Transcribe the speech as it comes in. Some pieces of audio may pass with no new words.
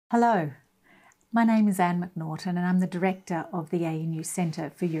Hello, my name is Anne McNaughton and I'm the Director of the ANU Centre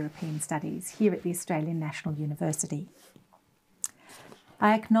for European Studies here at the Australian National University.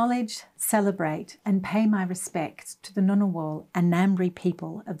 I acknowledge, celebrate and pay my respects to the Ngunnawal and Ngambri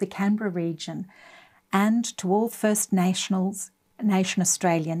people of the Canberra region and to all First Nation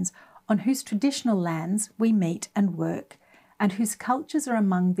Australians on whose traditional lands we meet and work and whose cultures are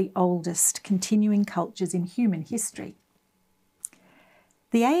among the oldest continuing cultures in human history.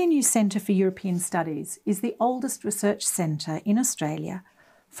 The ANU Centre for European Studies is the oldest research centre in Australia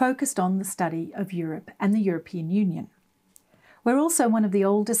focused on the study of Europe and the European Union. We're also one of the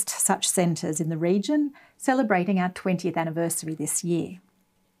oldest such centres in the region, celebrating our 20th anniversary this year.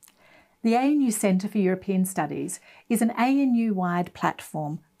 The ANU Centre for European Studies is an ANU-wide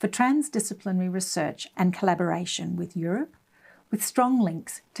platform for transdisciplinary research and collaboration with Europe, with strong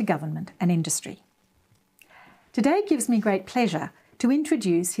links to government and industry. Today gives me great pleasure to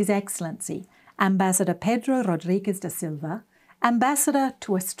introduce His Excellency, Ambassador Pedro Rodrigues da Silva, Ambassador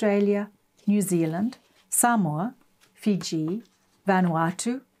to Australia, New Zealand, Samoa, Fiji,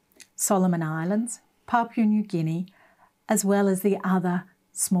 Vanuatu, Solomon Islands, Papua New Guinea, as well as the other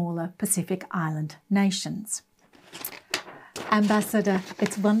smaller Pacific Island nations. Ambassador,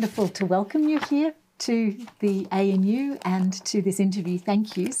 it's wonderful to welcome you here to the ANU and to this interview.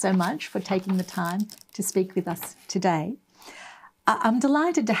 Thank you so much for taking the time to speak with us today. I'm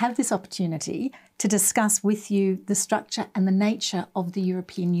delighted to have this opportunity to discuss with you the structure and the nature of the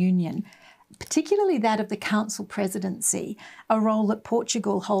European Union, particularly that of the Council Presidency, a role that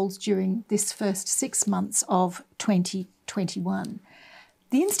Portugal holds during this first 6 months of 2021.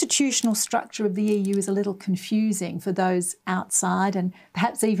 The institutional structure of the EU is a little confusing for those outside and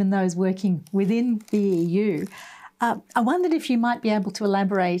perhaps even those working within the EU. I wondered if you might be able to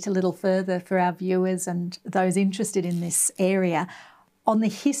elaborate a little further for our viewers and those interested in this area on the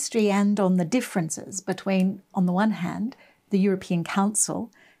history and on the differences between, on the one hand, the European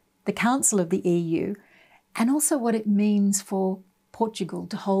Council, the Council of the EU, and also what it means for Portugal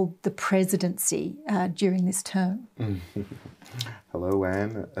to hold the presidency during this term. Hello,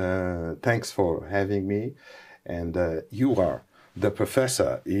 Anne. Thanks for having me. And you are the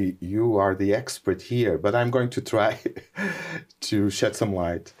professor, you are the expert here, but I'm going to try to shed some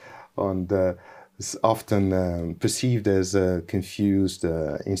light on the often perceived as a confused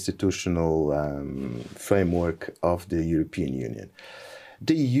institutional framework of the European Union.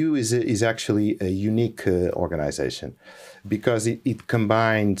 The EU is actually a unique organization because it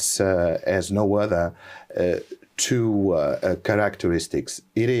combines, as no other, two characteristics.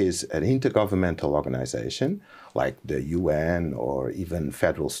 It is an intergovernmental organization, like the UN or even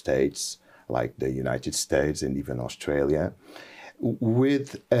federal states, like the United States and even Australia,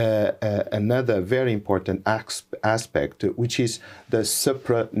 with another very important aspect, which is the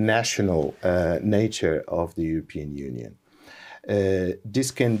supranational nature of the European Union.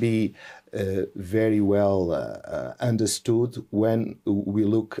 This can be very well understood when we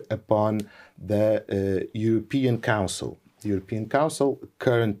look upon the European Council. The European Council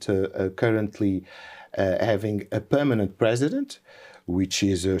currently having a permanent president, which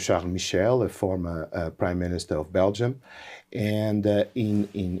is Charles Michel, a former Prime Minister of Belgium. And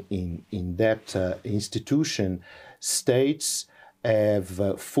in that institution, states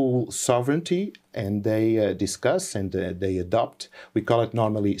have full sovereignty and they discuss and they adopt. We call it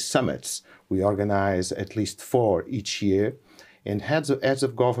normally summits. We organize at least 4 each year, and heads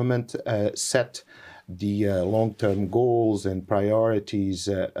of government set the long-term goals and priorities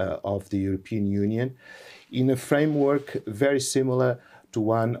of the European Union in a framework very similar to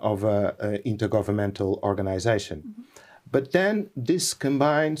one of an intergovernmental organization. Mm-hmm. But then this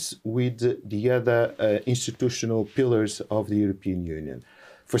combines with the other institutional pillars of the European Union.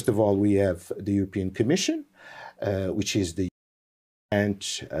 First of all, we have the European Commission, which is the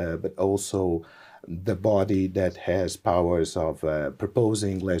branch, but also the body that has powers of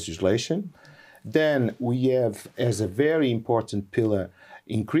proposing legislation. Then we have, as a very important pillar,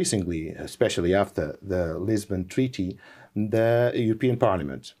 increasingly, especially after the Lisbon Treaty, the European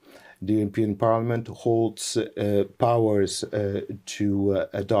Parliament. The European Parliament holds powers to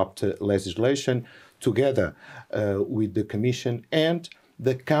adopt legislation together with the Commission and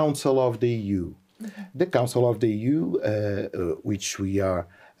the Council of the EU. Mm-hmm. The Council of the EU, which we are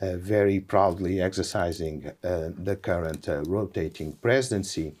very proudly exercising the current rotating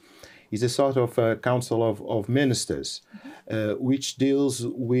presidency, is a sort of council of ministers, which deals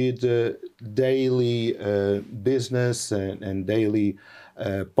with daily business and daily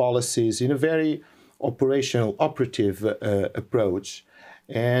policies in a very operative approach.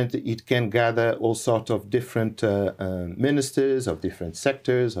 and it can gather all sorts of different ministers of different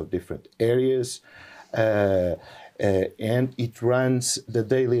sectors, of different areas, and it runs the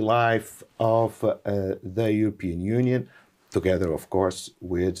daily life of the European Union, together, of course,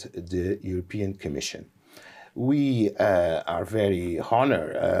 with the European Commission. We are very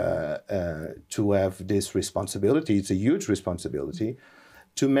honored to have this responsibility. It's a huge responsibility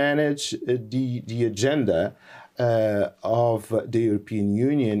to manage the agenda of the European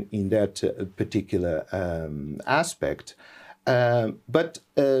Union in that particular aspect. But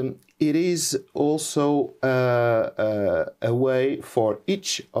it is also a way for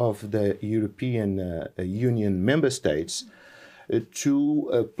each of the European Union member states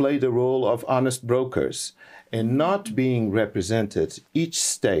to play the role of honest brokers and not being represented each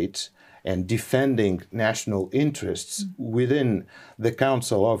state and defending national interests within the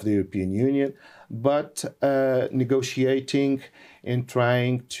Council of the European Union, but negotiating and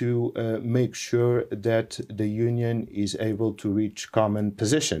trying to make sure that the Union is able to reach common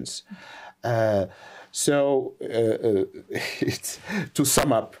positions. So, to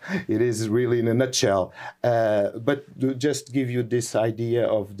sum up, it is really in a nutshell, but to just give you this idea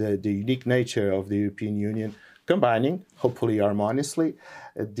of the unique nature of the European Union, combining, hopefully harmoniously,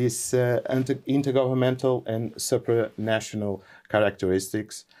 this intergovernmental and supranational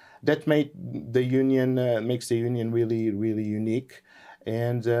characteristics that makes the Union really, really unique,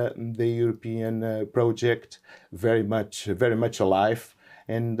 and the European project very much alive,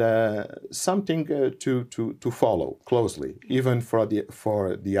 and something to follow closely, even for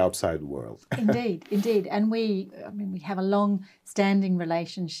the outside world. Indeed, and we have a long-standing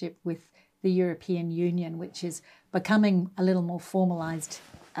relationship with the European Union, which is becoming a little more formalised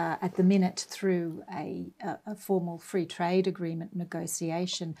at the minute through a formal free trade agreement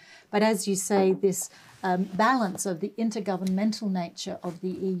negotiation. But as you say, this balance of the intergovernmental nature of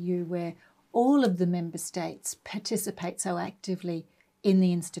the EU, where all of the member states participate so actively in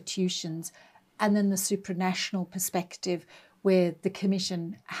the institutions, and then the supranational perspective where the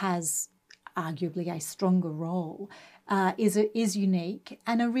Commission has arguably a stronger role, is unique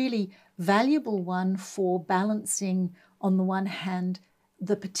and a really valuable one for balancing, on the one hand,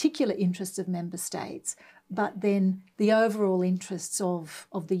 the particular interests of member states, but then the overall interests of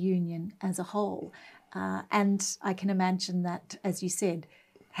the Union as a whole. And I can imagine that, as you said,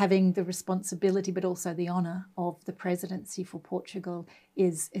 having the responsibility but also the honour of the presidency for Portugal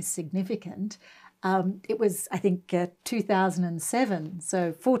is significant. It was, I think, 2007,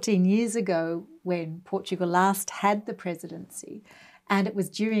 so 14 years ago, when Portugal last had the presidency. And it was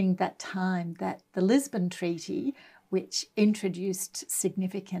during that time that the Lisbon Treaty, which introduced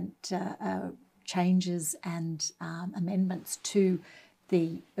significant changes and amendments to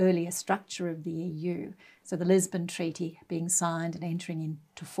the earlier structure of the EU. So the Lisbon Treaty being signed and entering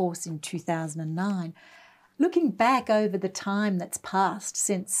into force in 2009. Looking back over the time that's passed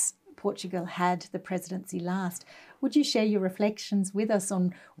since Portugal had the presidency last, would you share your reflections with us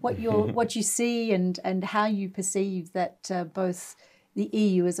on what you see and how you perceive that both the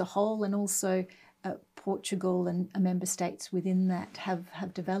EU as a whole and also Portugal and member states within that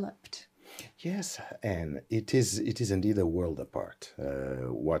have developed? Yes, and it is indeed a world apart,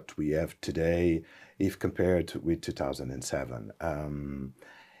 what we have today if compared with 2007.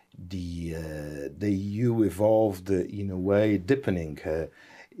 The EU evolved in a way deepening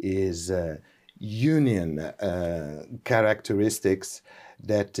is union characteristics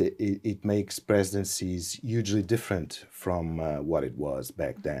that it makes presidencies hugely different from what it was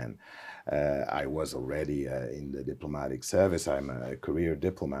back then. I was already in the diplomatic service. I'm a career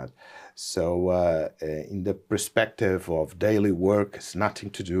diplomat. So in the perspective of daily work, it's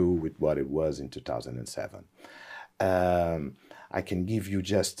nothing to do with what it was in 2007. I can give you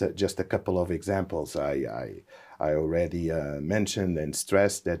just a couple of examples. I already mentioned and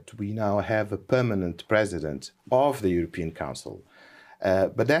stressed that we now have a permanent president of the European Council.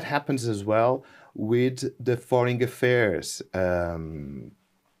 But that happens as well with the Foreign Affairs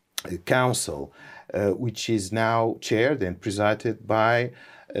Council, which is now chaired and presided by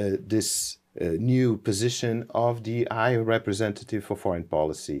this new position of the High Representative for Foreign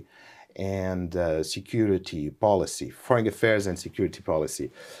Policy and Security Policy, Foreign Affairs and Security Policy,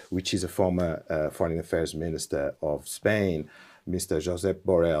 which is a former Foreign Affairs Minister of Spain, Mr. Josep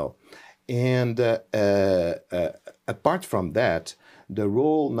Borrell. And apart from that, the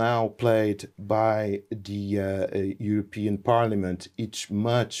role now played by the European Parliament is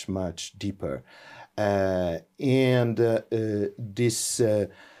much, much deeper. And this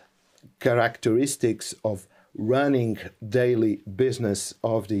characteristics of running daily business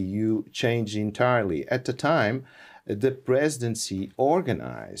of the EU changed entirely. At the time, the presidency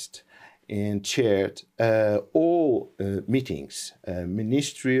organized and chaired all meetings,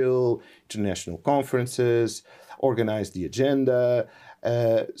 ministerial, international conferences, organized the agenda.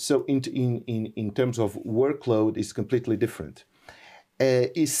 So in terms of workload, is completely different.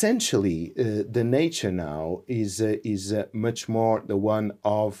 Essentially, the nature now is much more the one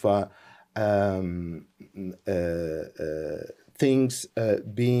of things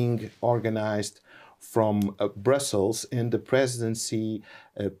being organized from Brussels, and the presidency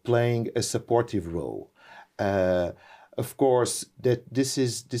playing a supportive role. Of course, that this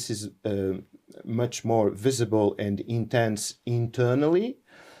is much more visible and intense internally,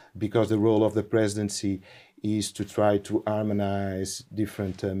 because the role of the presidency is to try to harmonize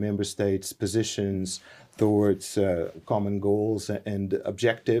different member states' positions towards common goals and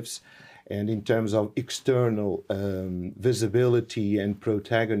objectives. And in terms of external visibility and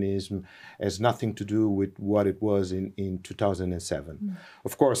protagonism, has nothing to do with what it was in 2007. Mm.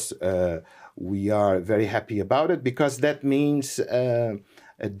 Of course, we are very happy about it, because that means a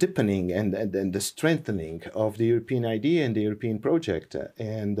deepening and the strengthening of the European idea and the European project.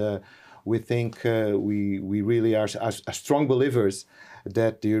 And we think we really are strong believers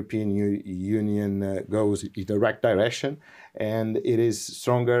that the European Union goes in the right direction, and it is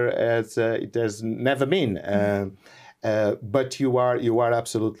stronger as it has never been. But you are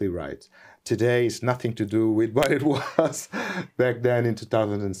absolutely right. Today is nothing to do with what it was back then in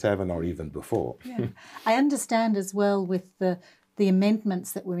 2007 or even before. Yeah. I understand as well with the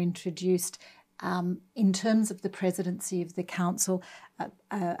amendments that were introduced in terms of the presidency of the council,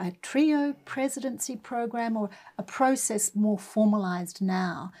 a trio presidency program, or a process more formalised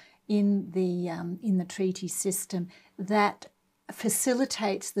now in the treaty system that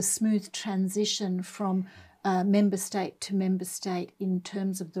facilitates the smooth transition from member state to member state in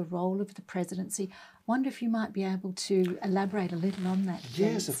terms of the role of the presidency. I wonder if you might be able to elaborate a little on that, please.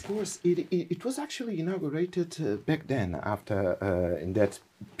 Yes, of course. It was actually inaugurated back then, after in that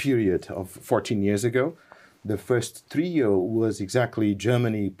period of 14 years ago. The first trio was exactly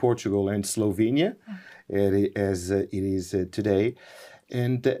Germany, Portugal, and Slovenia, as it is today.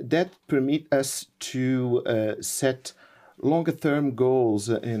 And that permit us to set longer-term goals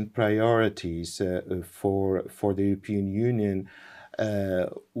and priorities for the European Union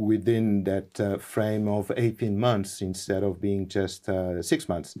within that frame of 18 months instead of being just 6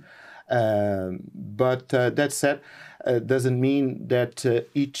 months. But that said, doesn't mean that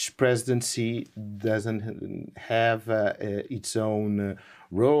each presidency doesn't have its own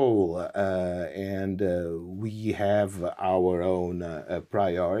role, and we have our own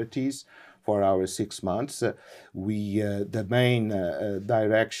priorities for our 6 months. The main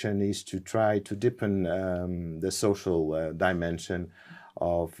direction is to try to deepen the social dimension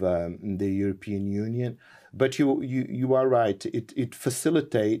of the European Union. But you are right. It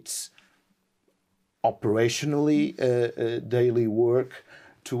facilitates operationally daily work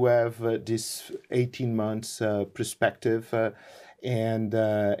to have this 18 months perspective, and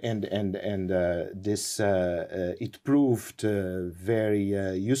this it proved very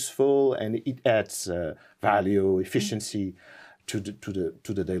useful, and it adds value, efficiency to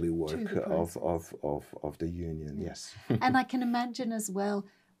the daily work of the Union. Yeah. Yes. And I can imagine as well,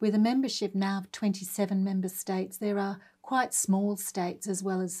 with a membership now of 27 member states, there are quite small states as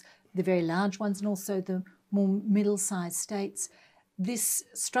well as the very large ones, and also the more middle-sized states. This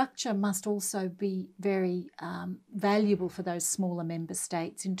structure must also be very valuable for those smaller member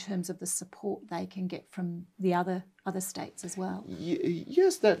states in terms of the support they can get from the other states as well.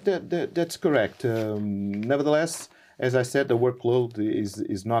 Yes, that's correct. Nevertheless, as I said, the workload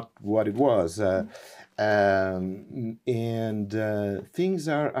is not what it was. And things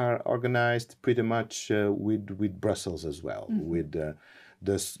are organized pretty much with Brussels as well, with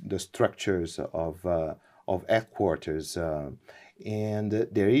the structures of headquarters, and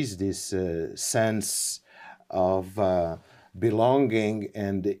there is this sense of belonging,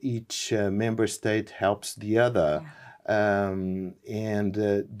 and each member state helps the other. And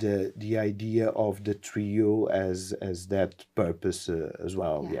the idea of the trio as that purpose as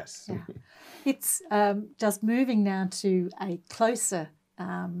well. Yeah, yes. Yeah. It's just moving now to a closer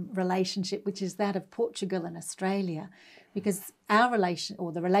relationship, which is that of Portugal and Australia, because our relation,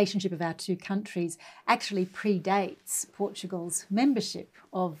 or the relationship of our two countries, actually predates Portugal's membership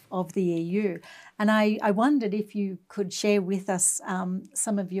of the EU. And I wondered if you could share with us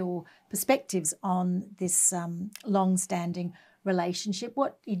some of your perspectives on this long-standing relationship.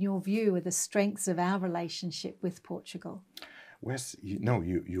 What, in your view, are the strengths of our relationship with Portugal? Wes,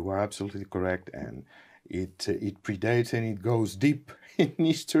 you are absolutely correct, and it predates and it goes deep in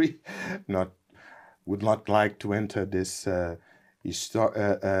history, not would not like to enter this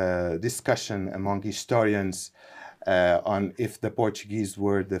discussion among historians on if the Portuguese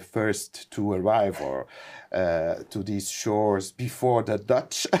were the first to arrive or to these shores before the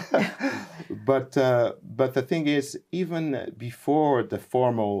Dutch. But the thing is, even before the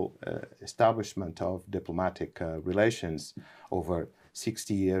formal establishment of diplomatic relations over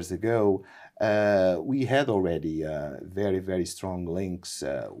 60 years ago, we had already very, very strong links.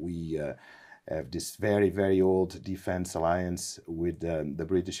 We have this very, very old defense alliance with the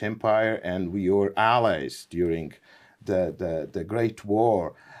British Empire, and we were allies during the Great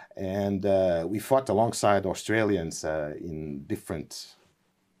War. And we fought alongside Australians in different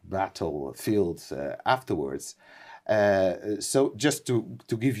battlefields afterwards. So just to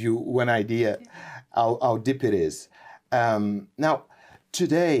give you one idea how deep it is. Now,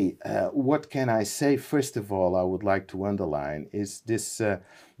 today, what can I say? First of all, I would like to underline is this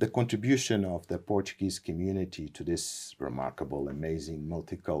the contribution of the Portuguese community to this remarkable, amazing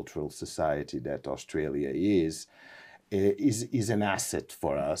multicultural society that Australia is an asset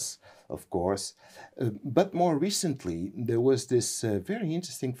for us, of course. But more recently, there was this very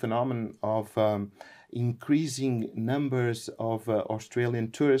interesting phenomenon of increasing numbers of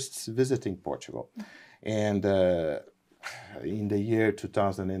Australian tourists visiting Portugal. And in the year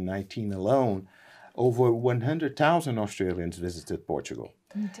 2019 alone, over 100,000 Australians visited Portugal.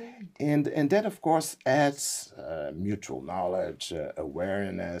 Indeed. And that, of course, adds mutual knowledge,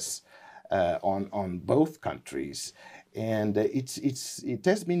 awareness on both countries. And it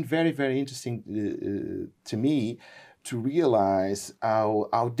has been very, very interesting to me to realize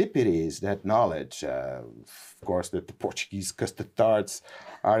how deep it is, that knowledge. Of course, that the Portuguese custard tarts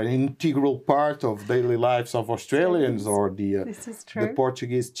are an integral part of daily lives of Australians, or the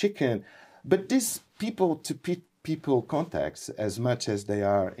Portuguese chicken. But these people-to-people contacts, as much as they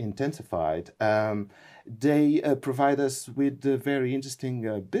are intensified, they provide us with very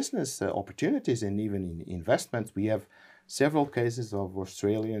interesting business opportunities and even in investments. We have several cases of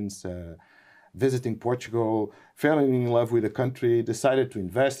Australians visiting Portugal, falling in love with the country, decided to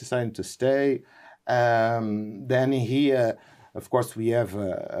invest, decided to stay. Then here, of course, we have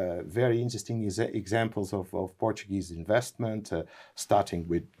very interesting examples of Portuguese investment, starting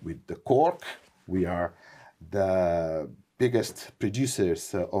with the cork. We are the biggest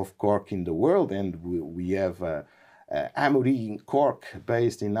producers of cork in the world, and we have Amorim cork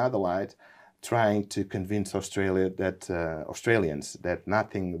based in Adelaide, trying to convince Australians that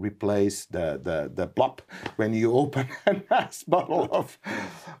nothing replaces the plop when you open a nice bottle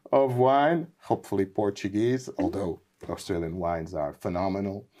of wine, hopefully Portuguese, although Australian wines are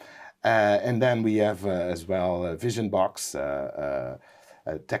phenomenal. And then we have as well Vision Box,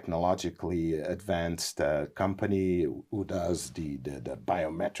 a technologically advanced company who does the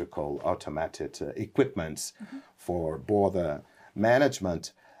biometrical automated equipments for border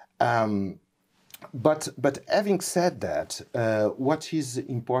management. But having said that, what is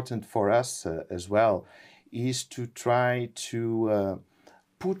important for us as well is to try to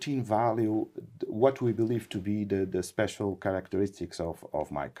put in value what we believe to be the special characteristics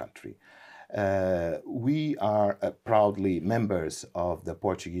of my country. We are proudly members of the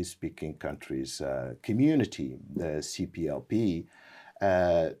Portuguese-speaking countries community, the CPLP,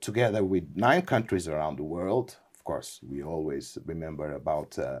 together with 9 countries around the world. Of course, we always remember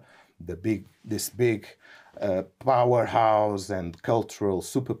about this big powerhouse and cultural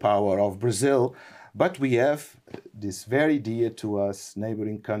superpower of Brazil, but we have this very dear to us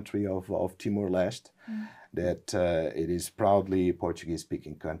neighboring country of Timor-Leste, that it is proudly a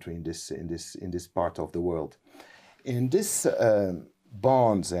Portuguese-speaking country in this part of the world. And this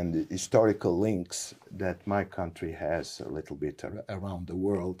bonds and historical links that my country has a little bit around the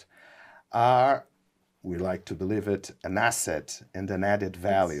world are, we like to believe it, an asset and an added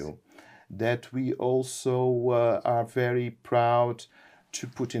value that we also are very proud to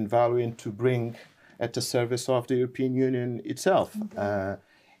put in value and to bring at the service of the European Union itself.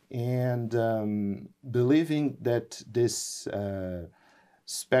 And believing that this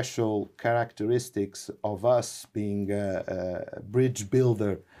special characteristics of us being a bridge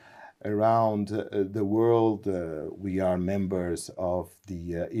builder around the world, we are members of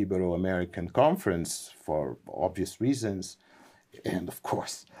the Ibero-American Conference for obvious reasons, and of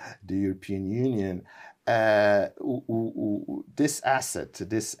course the European Union. This asset,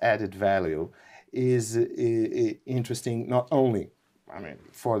 this added value, is interesting not only,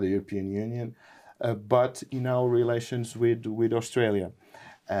 for the European Union, but in our relations with Australia.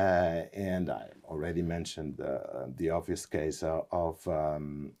 And I already mentioned the obvious case of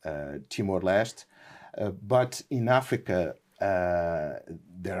Timor-Leste, but in Africa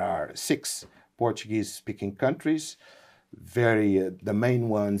there are 6 Portuguese-speaking countries, the main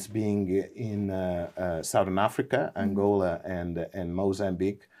ones being in Southern Africa, Angola, and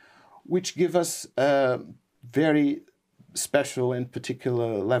Mozambique, which give us a very special and particular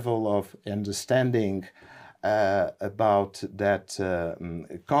level of understanding about that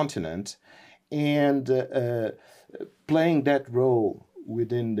continent, and playing that role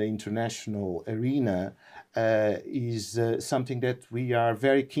within the international arena is something that we are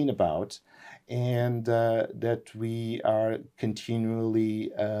very keen about, and that we are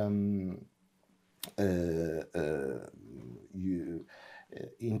continually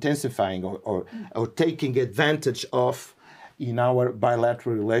intensifying or taking advantage of in our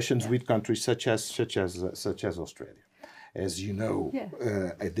bilateral relations with countries such as Australia. As you know,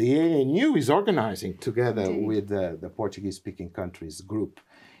 the ANU is organizing together with the Portuguese-speaking countries group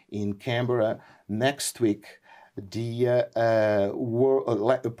in Canberra next week the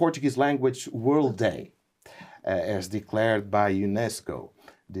Portuguese Language World Day, as declared by UNESCO.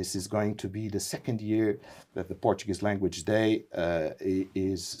 This is going to be the second year that the Portuguese Language Day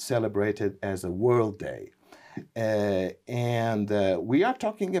is celebrated as a World Day. And we are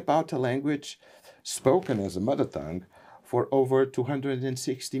talking about a language spoken as a mother tongue for over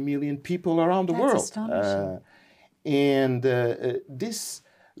 260 million people around the world. Astonishing. And this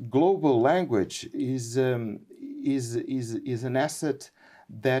global language is an asset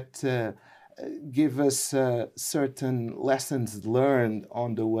that give us certain lessons learned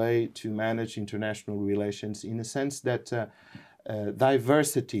on the way to manage international relations, in a sense that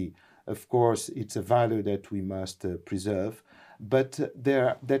diversity, of course, it's a value that we must preserve, but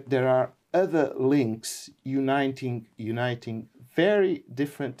there are other links uniting very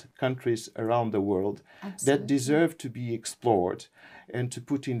different countries around the world. Absolutely. That deserve to be explored and to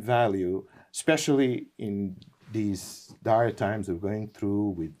put in value, especially in these dire times we're going through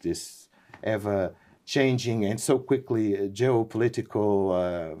with this ever changing and so quickly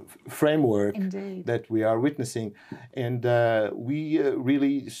geopolitical framework. Indeed. That we are witnessing. And we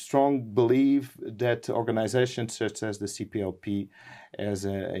really strong believe that organizations such as the CPLP has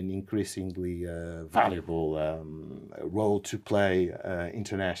an increasingly valuable role to play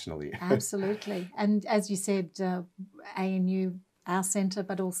internationally. Absolutely. And as you said, ANU, our centre,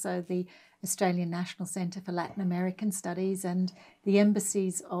 but also the Australian National Centre for Latin American Studies and the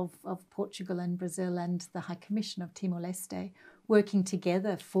embassies of Portugal and Brazil and the High Commission of Timor-Leste working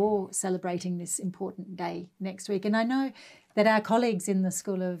together for celebrating this important day next week. And I know that our colleagues in the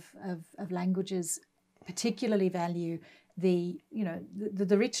School of Languages particularly value the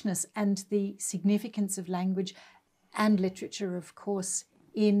richness and the significance of language and literature, of course,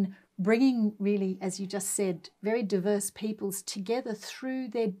 in bringing really, as you just said, very diverse peoples together through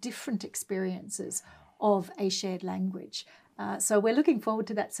their different experiences of a shared language. So we're looking forward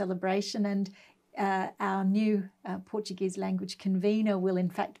to that celebration, and our new Portuguese language convener will in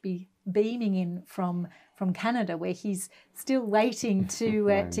fact be beaming in from Canada, where he's still waiting to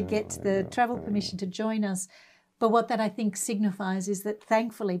get the travel permission to join us. But what that I think signifies is that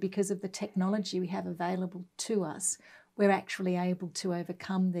thankfully, because of the technology we have available to us, we're actually able to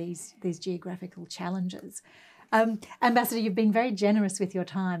overcome these geographical challenges. Ambassador, you've been very generous with your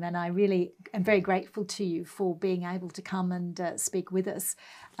time, and I really am very grateful to you for being able to come and speak with us.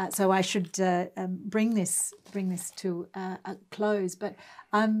 So I should bring this to a close, but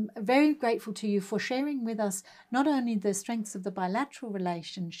I'm very grateful to you for sharing with us not only the strengths of the bilateral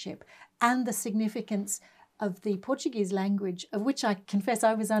relationship and the significance of the Portuguese language, of which I confess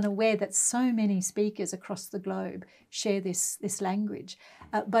I was unaware that so many speakers across the globe share this language,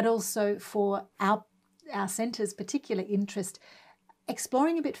 but also for our centre's particular interest,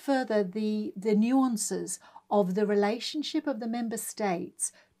 exploring a bit further the nuances of the relationship of the member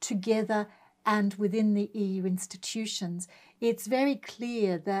states together and within the EU institutions. It's very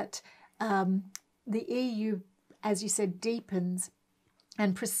clear that the EU, as you said, deepens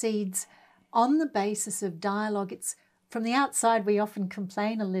and proceeds on the basis of dialogue. It's from the outside, we often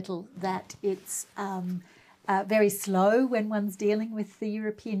complain a little that it's very slow when one's dealing with the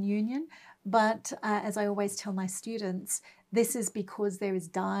European Union. But as I always tell my students, this is because there is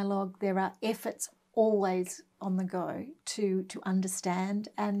dialogue. There are efforts always on the go to understand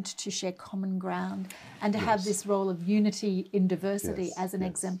and to share common ground and to have this role of unity in diversity as an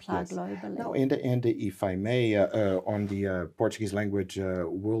exemplar globally. No, and if I may, on the Portuguese Language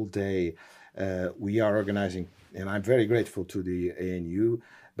World Day, we are organizing, and I'm very grateful to the ANU,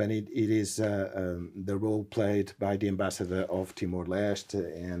 but it is the role played by the ambassador of Timor-Leste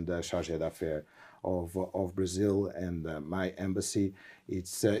and Chargé d'Affaires of Brazil and my embassy.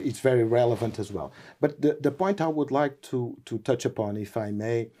 It's very relevant as well. But the point I would like to touch upon, if I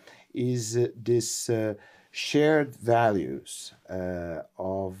may, is this shared values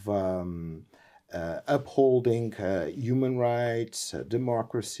of upholding human rights,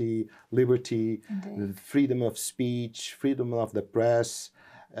 democracy, liberty, freedom of speech, freedom of the press,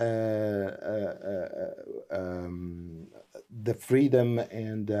 the freedom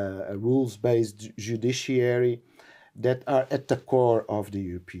and rules-based judiciary that are at the core of the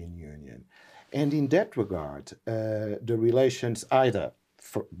European Union. And in that regard, the relations either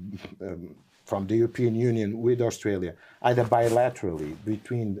from the European Union with Australia, either bilaterally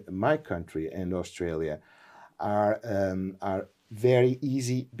between my country and Australia, are very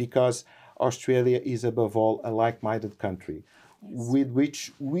easy because Australia is above all a like-minded country with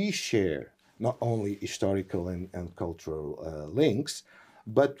which we share not only historical and cultural links,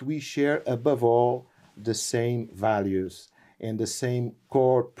 but we share above all the same values and the same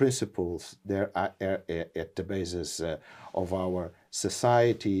core principles that are at the basis of our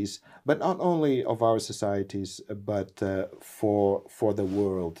societies, but not only of our societies, but for the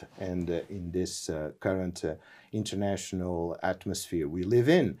world and in this current international atmosphere we live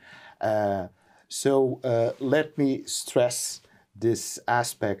in. So let me stress this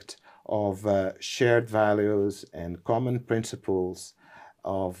aspect of shared values and common principles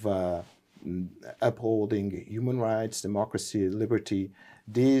of upholding human rights, democracy, liberty.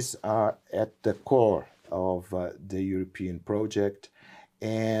 These are at the core of the European project,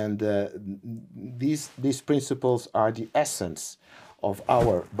 and these principles are the essence of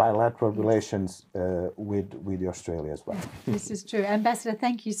our bilateral relations with Australia as well. This is true. Ambassador,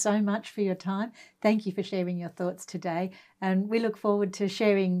 thank you so much for your time. Thank you for sharing your thoughts today. And we look forward to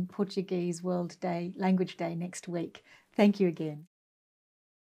sharing Portuguese World Day, Language Day next week. Thank you again.